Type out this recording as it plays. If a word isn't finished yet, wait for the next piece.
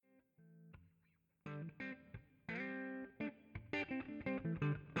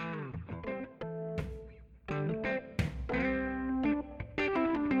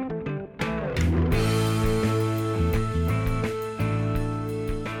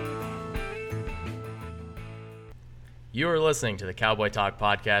You are listening to the Cowboy Talk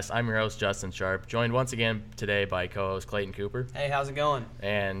podcast. I'm your host, Justin Sharp, joined once again today by co-host Clayton Cooper. Hey, how's it going?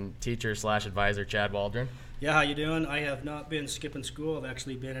 And teacher/advisor Chad Waldron. Yeah, how you doing? I have not been skipping school. I've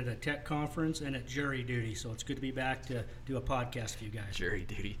actually been at a tech conference and at jury duty, so it's good to be back to do a podcast for you guys. Jury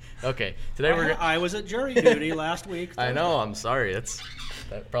duty. Okay, today I was at jury duty last week. I know, I'm sorry.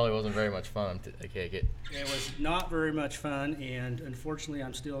 That probably wasn't very much fun. It was not very much fun, and unfortunately,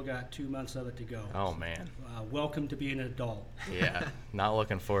 I'm still got 2 months of it to go. Oh, man. Welcome to being an adult. Yeah, not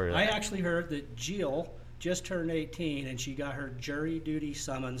looking forward to I that. actually heard that Jill just turned 18, and she got her jury duty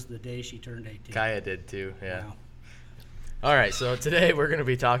summons the day she turned 18. Kaya did too, yeah. Wow. All right, so today we're going to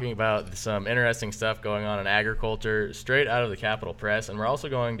be talking about some interesting stuff going on in agriculture straight out of the Capitol Press, and we're also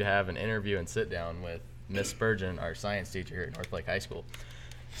going to have an interview and sit down with Miss Spurgeon, our science teacher here at North Lake High School.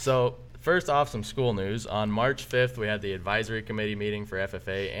 So first off, some school news. On March 5th, we had the advisory committee meeting for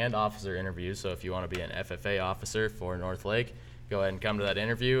FFA and officer interviews, so if you want to be an FFA officer for North Lake, go ahead and come to that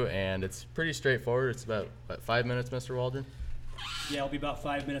interview, and it's pretty straightforward. It's about, 5 minutes, Mr. Waldron? Yeah, it'll be about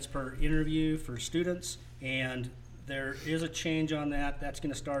 5 minutes per interview for students, and there is a change on that. That's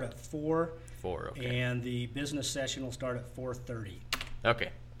going to start at 4. 4, okay. And the business session will start at 4:30. Okay.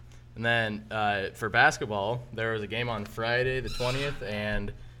 And then for basketball, there was a game on Friday the 20th,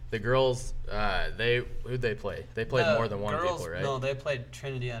 and the girls, who'd they play? They played more than one girls, people, right? No, they played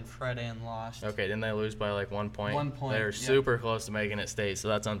Trinity on Friday and lost. Okay, didn't they lose by like 1 point? 1 point, They were yeah. super close to making it state, so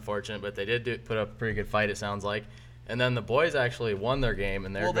that's unfortunate. But they did put up a pretty good fight, it sounds like. And then the boys actually won their game,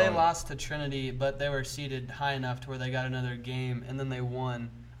 and They lost to Trinity, but they were seeded high enough to where they got another game, and then they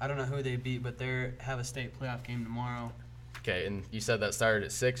won. I don't know who they beat, but they have a state playoff game tomorrow. Okay, and you said that started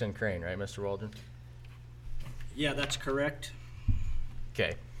at 6 in Crane, right, Mr. Waldron? Yeah, that's correct.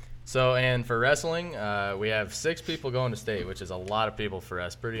 Okay. So, and for wrestling, we have 6 people going to state, which is a lot of people for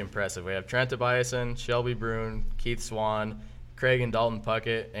us. Pretty impressive. We have Trent Tobiasen, Shelby Brune, Keith Swan, Craig and Dalton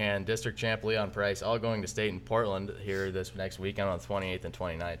Puckett, and District Champ Leon Price all going to state in Portland here this next weekend on the 28th and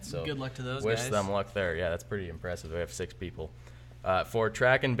 29th. So Good luck to those wish guys. them luck there. Yeah, that's pretty impressive. We have 6 people. For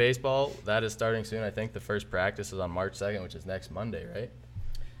track and baseball, that is starting soon. I think the first practice is on March 2nd, which is next Monday, right?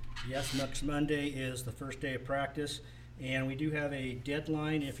 Yes, next Monday is the first day of practice, and we do have a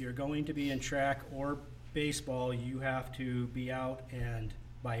deadline. If you're going to be in track or baseball, you have to be out and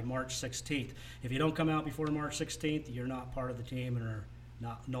by March 16th. If you don't come out before March 16th, you're not part of the team and are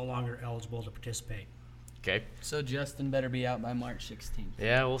no longer eligible to participate. Okay. So Justin better be out by March 16th.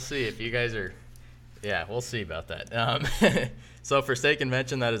 Yeah, we'll see if you guys are. Yeah, we'll see about that. So for state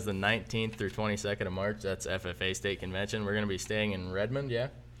convention, that is the 19th through 22nd of March. That's FFA state convention. We're going to be staying in Redmond, yeah?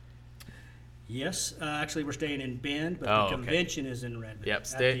 Yes, actually we're staying in Bend, but Oh, the okay. convention is in Redmond Yep,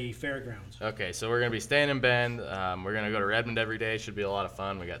 at the fairgrounds. Okay, so we're going to be staying in Bend. We're going to go to Redmond every day. Should be a lot of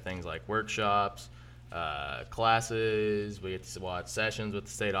fun. We got things like workshops, classes. We get to watch sessions with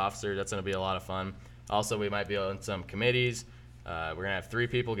the state officers. That's going to be a lot of fun. Also, we might be on some committees. We're going to have 3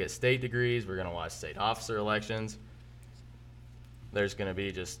 people get state degrees. We're going to watch state officer elections. There's going to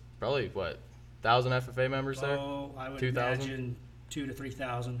be just probably, 1,000 FFA members there? Oh, I would 2,000? imagine 2,000 to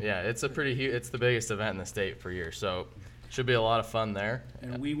 3,000. Yeah, it's a pretty huge. It's the biggest event in the state per year, so should be a lot of fun there.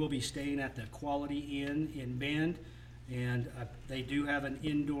 And we will be staying at the Quality Inn in Bend, and they do have an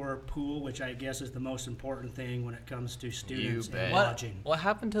indoor pool, which I guess is the most important thing when it comes to students bet. and What lodging.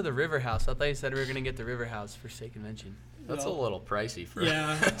 happened to the River House? I thought you said we were going to get the River House for state convention. That's a Well, little pricey for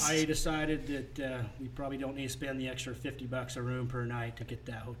Yeah, us. I decided that we probably don't need to spend the extra $50 a room per night to get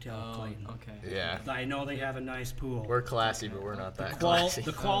that hotel in Clayton. Okay. Yeah, I know they have a nice pool. we're classy, but we're not that Qual- classy.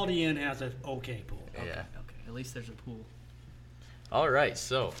 the Quality Inn has an okay pool. Yeah. Okay. At least there's a pool. All right,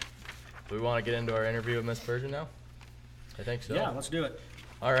 so we want to get into our interview with Miss Spurgeon now? I think so. Yeah, let's do it.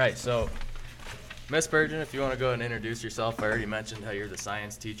 All right, so Miss Spurgeon, if you want to go and introduce yourself. I already mentioned how you're the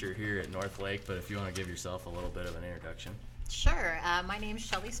science teacher here at North Lake, but if you want to give yourself a little bit of an introduction. Sure. My name is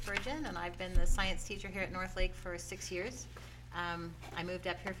Shelby Spurgeon, and I've been the science teacher here at North Lake for 6 years. I moved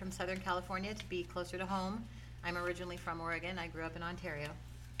up here from Southern California to be closer to home. I'm originally from Oregon. I grew up in Ontario.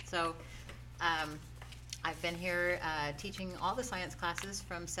 So I've been here teaching all the science classes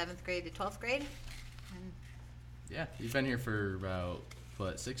from 7th grade to 12th grade. And Yeah, you've been here for about,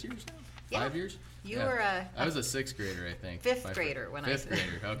 6 years now? Yeah. 5 years? You Yeah. were I was a 6th grader, I think. Fifth My grader when I Fifth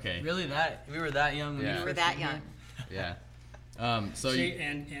grader, okay. Really? We were that young when Yeah. you you were first that came here? young. Yeah. So See, you,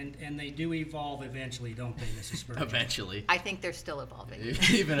 and they do evolve eventually, don't they, Mrs. Spurgeon? eventually, I think they're still evolving.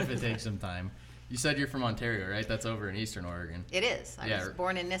 even if it takes some time. You said you're from Ontario, right? That's over in Eastern Oregon, It is. I Yeah. was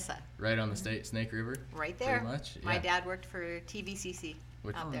born in Nissa, right on the state Snake River. right there. Pretty much. My Yeah. dad worked for TVCC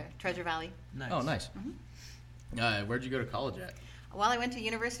Which- out there, Treasure Valley. Nice. Oh, nice. Where'd you go to college at? Well, I went to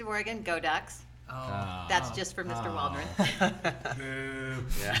University of Oregon, Go Ducks. Oh. That's just for Mr. Waldron.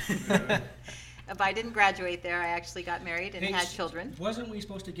 Yeah. But I didn't graduate there. I actually got married and Hey, had children. Wasn't we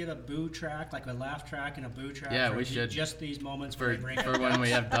supposed to get a boo track, like a laugh track and a boo track? Yeah, for we should. Just these moments For, we bring for when we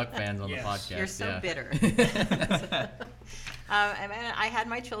have Duck fans on Yes. the podcast. You're so yeah. bitter. And I had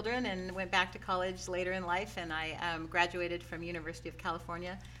my children and went back to college later in life, and I graduated from University of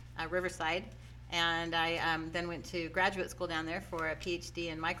California, Riverside, and I then went to graduate school down there for a PhD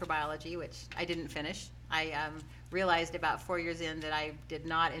in microbiology, which I didn't finish. I realized about 4 years in that I did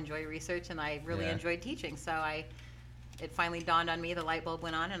not enjoy research, and I really Yeah. enjoyed teaching. So it finally dawned on me, the light bulb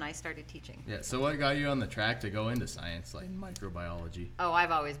went on, and I started teaching. Yeah. So what got you on the track to go into science, like microbiology? Oh,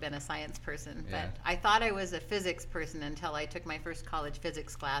 I've always been a science person, Yeah. but I thought I was a physics person until I took my first college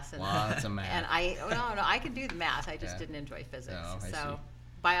physics class. And, Lots of math. And no, I could do the math. I just Yeah. didn't enjoy physics. Oh, I So see.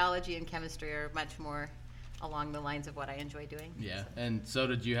 biology and chemistry are much more along the lines of what I enjoy doing. Yeah. And so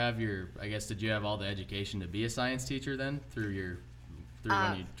did you have did you have all the education to be a science teacher then through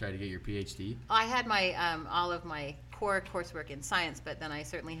when you tried to get your PhD? I had my all of my core coursework in science, but then I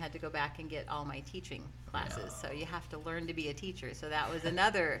certainly had to go back and get all my teaching classes. So you have to learn to be a teacher. So that was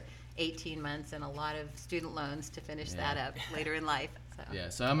another 18 months and a lot of student loans to finish that Yeah. up later in life. So. Yeah.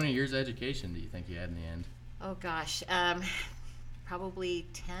 So how many years of education do you think you had in the end? Oh gosh, probably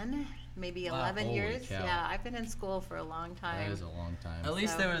 10, maybe Wow. 11 Holy years. cow. Yeah, I've been in school for a long time. That is a long time. At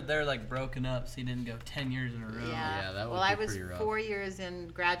least So- they're like broken up, so you didn't go 10 years in a row. Yeah, that would well, be I was pretty rough. 4 years in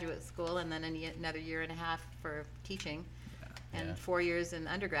graduate school and then another year and a half for teaching, and Yeah. 4 years in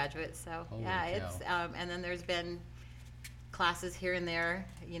undergraduate. So Holy yeah, cow. it's and then there's been classes here and there,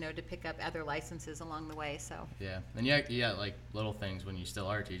 to pick up other licenses along the way. So Yeah, and yeah, like little things when you still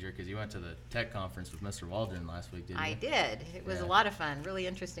are a teacher, because you went to the tech conference with Mr. Waldron last week, didn't you? I did. It was Yeah. a lot of fun, really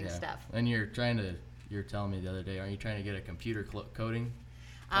interesting Yeah. stuff. And you were telling me the other day, aren't you trying to get a computer coding?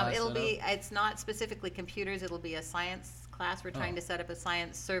 class It'll set be, up? it's not specifically computers, it'll be a science class. We're trying Oh. to set up a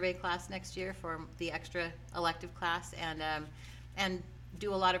science survey class next year for the extra elective class, and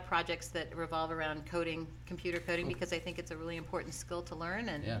do a lot of projects that revolve around coding, computer coding, because I think it's a really important skill to learn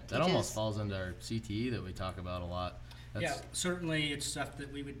and Yeah, that teaches- almost falls into our CTE that we talk about a lot. Yeah, certainly it's stuff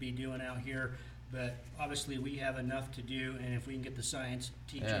that we would be doing out here, but obviously we have enough to do, and if we can get the science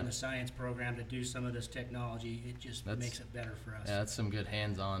teacher Yeah. and the science program to do some of this technology, it just That's- makes it better for us. Yeah, that's some good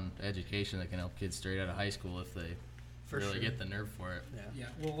hands-on education that can help kids straight out of high school if they For really sure. get the nerve for it. Yeah,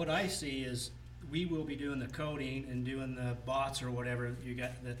 well, what I see is we will be doing the coding and doing the bots or whatever you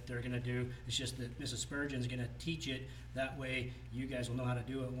got that they're gonna do. It's just that Mrs. Spurgeon's gonna teach it. That way you guys will know how to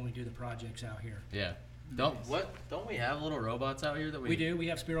do it when we do the projects out here. Yeah. Don't we have little robots out here that We do, we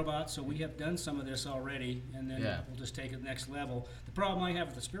have SpiroBots, so we have done some of this already, and then Yeah. we'll just take it to the next level. The problem I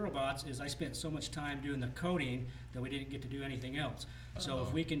have with the SpiroBots is I spent so much time doing the coding that we didn't get to do anything else. So if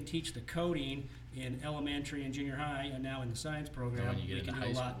Oh. we can teach the coding in elementary and junior high, and now in the science program, when you get we into can do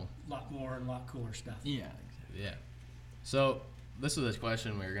high a lot, school. lot more and a lot cooler stuff. Yeah. Yeah. So this is this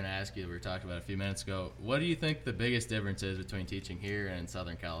question we were going to ask you. We were talking about a few minutes ago. What do you think the biggest difference is between teaching here and in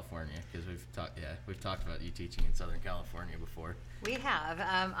Southern California? Because we've talked about you teaching in Southern California before. We have.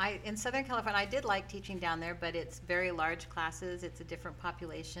 In Southern California, I did like teaching down there, but it's very large classes. It's a different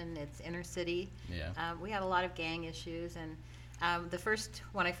population. It's inner city. Yeah. We had a lot of gang issues, and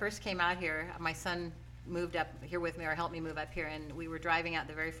when I first came out here, my son moved up here with me, or helped me move up here, and we were driving out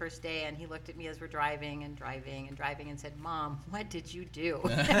the very first day, and he looked at me as we're driving and said, "Mom, what did you do?"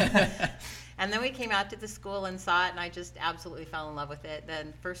 And then we came out to the school and saw it, and I just absolutely fell in love with it. The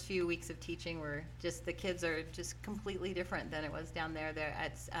first few weeks of teaching were just, the kids are just completely different than it was down there.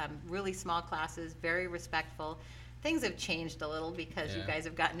 It's really small classes, very respectful. Things have changed a little because you Yeah. guys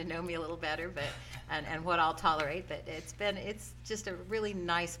have gotten to know me a little better, but and what I'll tolerate. But it's just a really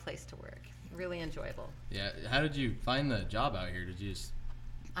nice place to work, really enjoyable. Yeah. How did you find the job out here? Did you just?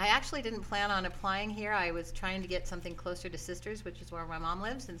 I actually didn't plan on applying here. I was trying to get something closer to Sisters, which is where my mom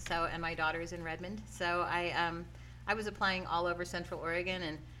lives, and my daughter's in Redmond. So I was applying all over Central Oregon,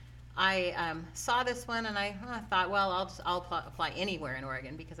 and I saw this one, and I thought, well, I'll apply anywhere in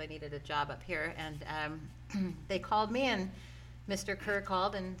Oregon because I needed a job up here. And they called me, and Mr. Kerr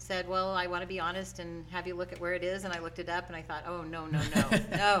called and said, well, I want to be honest and have you look at where it is. And I looked it up, and I thought, oh, no,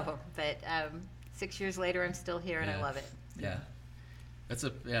 no. But 6 years later, I'm still here, and I Yeah. love it. Yeah. That's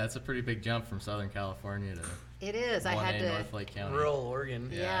a pretty big jump from Southern California to It is. I 1A had to. North Lake County. Rural Oregon.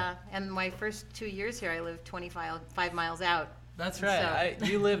 Yeah. Yeah, and my first 2 years here, I lived 5 miles out. That's right. So-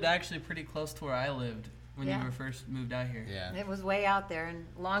 You lived actually pretty close to where I lived when Yeah. you were first moved out here. Yeah. It was way out there, and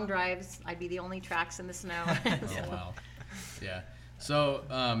long drives. I'd be the only tracks in the snow. Oh, wow. Yeah. So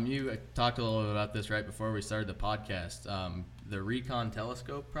you talked a little bit about this right before we started the podcast. the Recon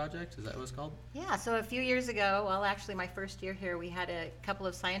Telescope Project. Is that what it's called? Yeah, so a few years ago, well, actually my first year here, we had a couple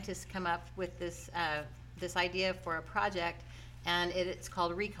of scientists come up with this idea for a project, and it's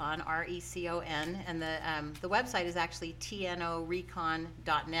called Recon, R-E-C-O-N, and the website is actually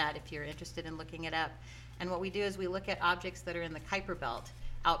tnorecon.net if you're interested in looking it up. And what we do is we look at objects that are in the Kuiper Belt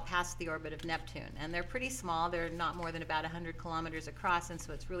out past the orbit of Neptune, and they're pretty small. They're not more than about 100 kilometers across, and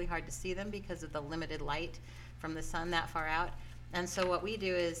so it's really hard to see them because of the limited light from the sun that far out. And so what we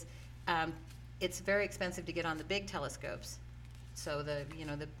do is it's very expensive to get on the big telescopes. So the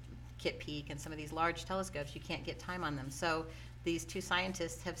Kitt Peak and some of these large telescopes, you can't get time on them. So these two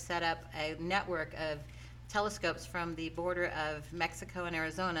scientists have set up a network of telescopes from the border of Mexico and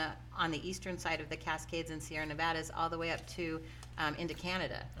Arizona on the eastern side of the Cascades and Sierra Nevadas all the way up to into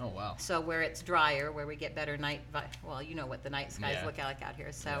Canada. Oh, wow. So where it's drier, where we get better night, well, you know what the night skies look like out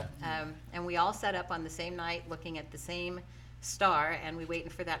here. So, and we all set up on the same night looking at the same star, and we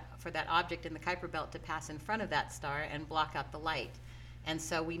waiting for that object in the Kuiper Belt to pass in front of that star and block out the light. And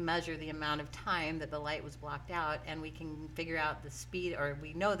so we measure the amount of time that the light was blocked out, and we can figure out the speed, or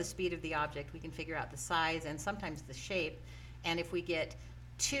we know the speed of the object. We can figure out the size and sometimes the shape. And if we get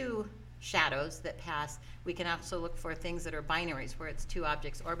two shadows that pass, we can also look for things that are binaries, where it's two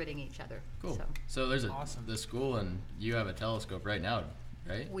objects orbiting each other. Cool. So there's the school, and you have a telescope right now,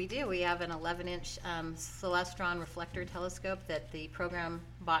 right? We do. We have an 11-inch Celestron reflector telescope that the program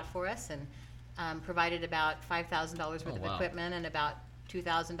bought for us, and provided about $5,000 worth of equipment and about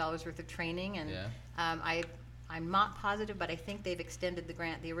 $2,000 worth of training. And I'm not positive, but I think they've extended the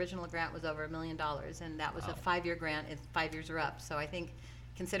grant. The original grant was over $1 million, and that was a 5-year grant. It's 5 years are up. So I think,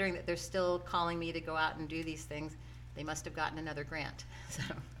 considering that they're still calling me to go out and do these things, they must have gotten another grant. So.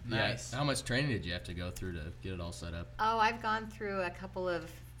 Nice. How much training did you have to go through to get it all set up? Oh, I've gone through a couple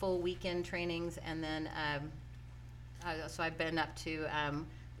of full weekend trainings, and then so I've been up to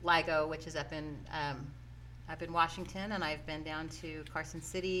LIGO, which is up in Washington, and I've been down to Carson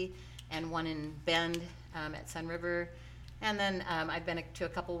City and one in Bend at Sun River, and then I've been to a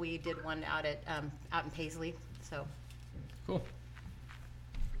couple. We did one out in Paisley. So cool.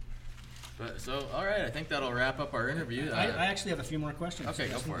 So, all right, I think that'll wrap up our interview. I actually have a few more questions. Okay,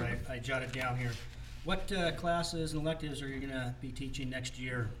 go for it. I jotted down here. What classes and electives are you going to be teaching next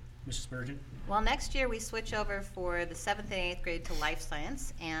year, Mrs. Spurgeon? Well, next year we switch over for the 7th and 8th grade to life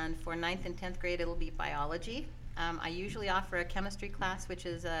science, and for 9th and 10th grade it'll be biology. I usually offer a chemistry class, which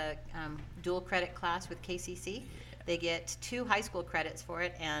is a dual credit class with KCC. They get 2 high school credits for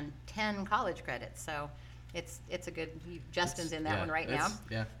it and 10 college credits, so it's a good, Justin's in that one right now.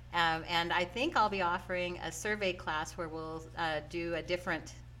 Yeah. And I think I'll be offering a survey class where we'll do a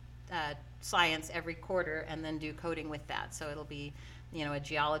different science every quarter and then do coding with that. So it'll be, a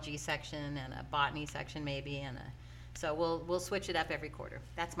geology section and a botany section maybe, so we'll switch it up every quarter.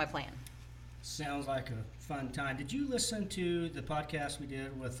 That's my plan. Sounds like a fun time. Did you listen to the podcast we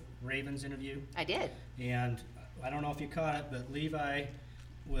did with Raven's interview? I did. And I don't know if you caught it, but Levi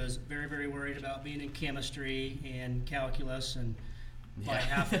was very, very worried about being in chemistry and calculus, and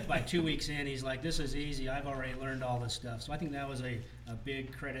by 2 weeks in, he's like, this is easy. I've already learned all this stuff. So I think that was a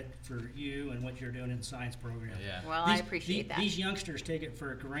big credit for you and what you're doing in the science program. Yeah. Well, I appreciate that. These youngsters take it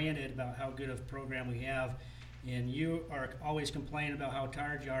for granted about how good of a program we have, and you are always complaining about how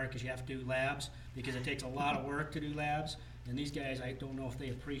tired you are because you have to do labs, because it takes a lot of work to do labs. And these guys, I don't know if they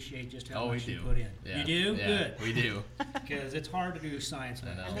appreciate just how much you put in. Yeah. You do? Yeah, Good. we do. Because it's hard to do science.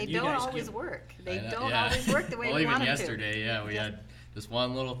 And they don't always work. They don't always work the way we want them to. Well, even yesterday, we had just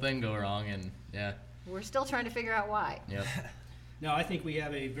one little thing go wrong, and we're still trying to figure out why. Yep. No, I think we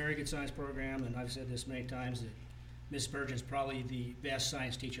have a very good science program, and I've said this many times that Ms. Spurgeon is probably the best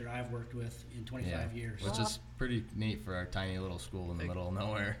science teacher I've worked with in 25 years. Which is pretty neat for our tiny little school in the middle of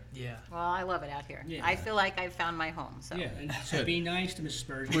nowhere. Yeah. Well, I love it out here. Yeah. I feel like I've found my home. So. Yeah, and so be nice to Ms.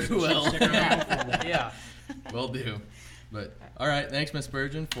 Spurgeon. We will. Stick around for a while. Yeah. Will do. But all right, thanks, Ms.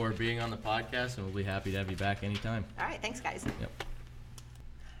 Spurgeon, for being on the podcast, and we'll be happy to have you back anytime. All right, thanks, guys. Yep.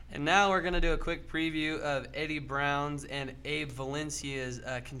 And now we're going to do a quick preview of Eddie Brown's and Abe Valencia's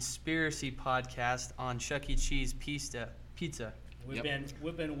conspiracy podcast on Chuck E. Cheese Pizza. We've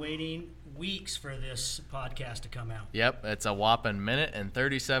been waiting weeks for this podcast to come out. Yep, it's a whopping minute and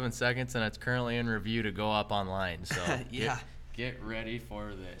 37 seconds, and it's currently in review to go up online. So get ready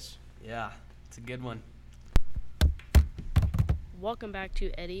for this. Yeah, it's a good one. Welcome back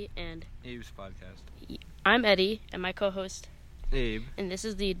to Eddie and Abe's podcast. I'm Eddie, and my co-host Abe. And this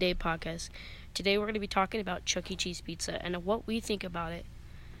is the Day Podcast. Today we're going to be talking about Chuck E. Cheese Pizza and what we think about it.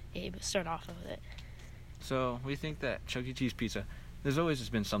 Abe, start off with it. So we think that Chuck E. Cheese Pizza There's always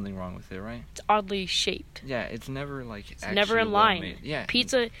just been something wrong with it, right? It's oddly shaped. Yeah, it's never like It's never in line. Yeah.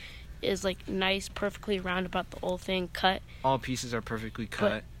 Pizza is like nice, perfectly round about the whole thing, cut. All pieces are perfectly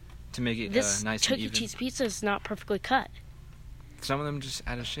cut to make it This nice Chuck and E. even. Cheese pizza is not perfectly cut, Some of them just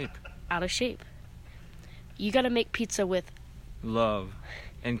out of shape. out of shape. You gotta make pizza with Love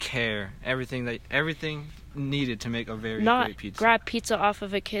and care, everything needed to make a very not great pizza. grab pizza off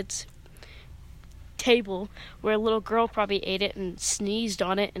of a kid's table where a little girl probably ate it and sneezed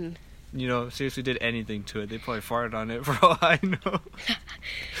on it and Seriously did anything to it. They probably farted on it for all I know.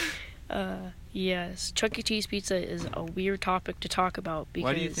 yes, Chuck E. Cheese pizza is a weird topic to talk about because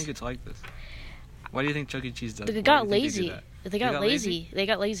Why do you think it's like this? Why do you think Chuck E. Cheese does? they Why got do you think lazy. do that? They got lazy. They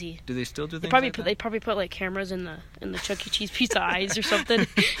got lazy. Do they still do things They like that? probably put like cameras in the Chuck E. Cheese pizza eyes or something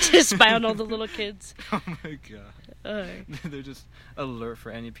to spy on all the little kids. Oh my god. They're just alert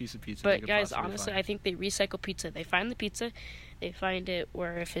for any piece of pizza. they But could guys, possibly honestly, find. I think they recycle pizza. They find the pizza, they find it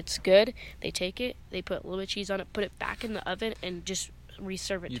where if it's good, they take it, they put a little bit of cheese on it, put it back in the oven, and just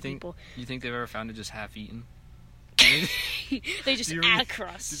reserve it You to think people. you think they've ever found it just half eaten? They just Do you add Do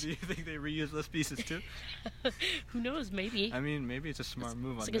crust. you think they reuse those pieces too? Who knows? Maybe. I mean, maybe it's a smart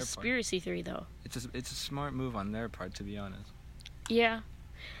move It's on a their part. conspiracy theory, though. It's a smart move on their part, to be honest. Yeah.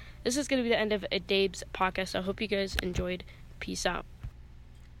 This is going to be the end of Dave's podcast. I hope you guys enjoyed. Peace out.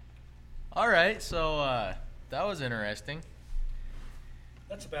 All right, so that was interesting.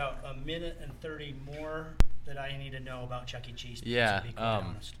 That's about a minute and 30 more that I need to know about Chuck E. Cheese. Yeah, to be quite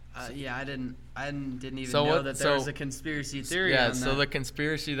honest. Yeah, I didn't even So know what- that there was so- a conspiracy theory Yeah, on so that. the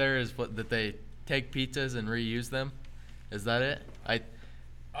conspiracy there is that they take pizzas and reuse them. Is that it?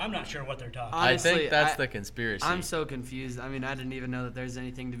 I'm not sure what they're talking. I Honestly, think that's the conspiracy. I'm so confused. I mean, I didn't even know that there's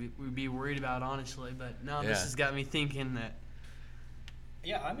anything to be worried about, honestly. But now this Yeah. has got me thinking that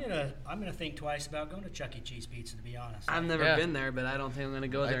Yeah, I'm gonna think twice about going to Chuck E. Cheese Pizza. To be honest, I've never Yeah. been there, but I don't think I'm gonna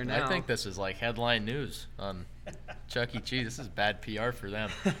go there now. I think this is like headline news on Chuck E. Cheese. This is bad PR for them.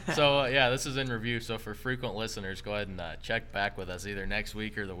 So, yeah, this is in review. So, for frequent listeners, go ahead and check back with us either next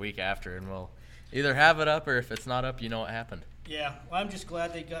week or the week after, and we'll either have it up or if it's not up, you know what happened. Yeah, well, I'm just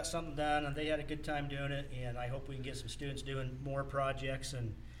glad they got something done and they had a good time doing it, and I hope we can get some students doing more projects,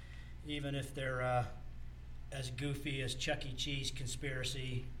 and even if they're as goofy as Chuck E. Cheese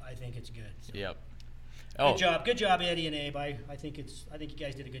conspiracy, I think it's good. So. Yep. Good job, Eddie and Abe. I think you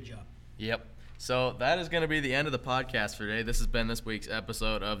guys did a good job. Yep. So that is going to be the end of the podcast for today. This has been this week's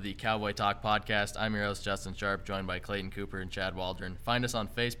episode of the Cowboy Talk podcast. I'm your host, Justin Sharp, joined by Clayton Cooper and Chad Waldron. Find us on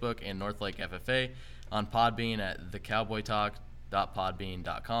Facebook and Northlake FFA, on Podbean at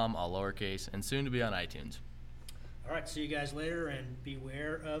thecowboytalk.podbean.com, all lowercase, and soon to be on iTunes. All right, see you guys later, and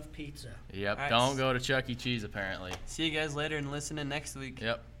beware of pizza. Yep. All right. Don't go to Chuck E. Cheese, apparently. See you guys later and listen in next week.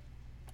 Yep.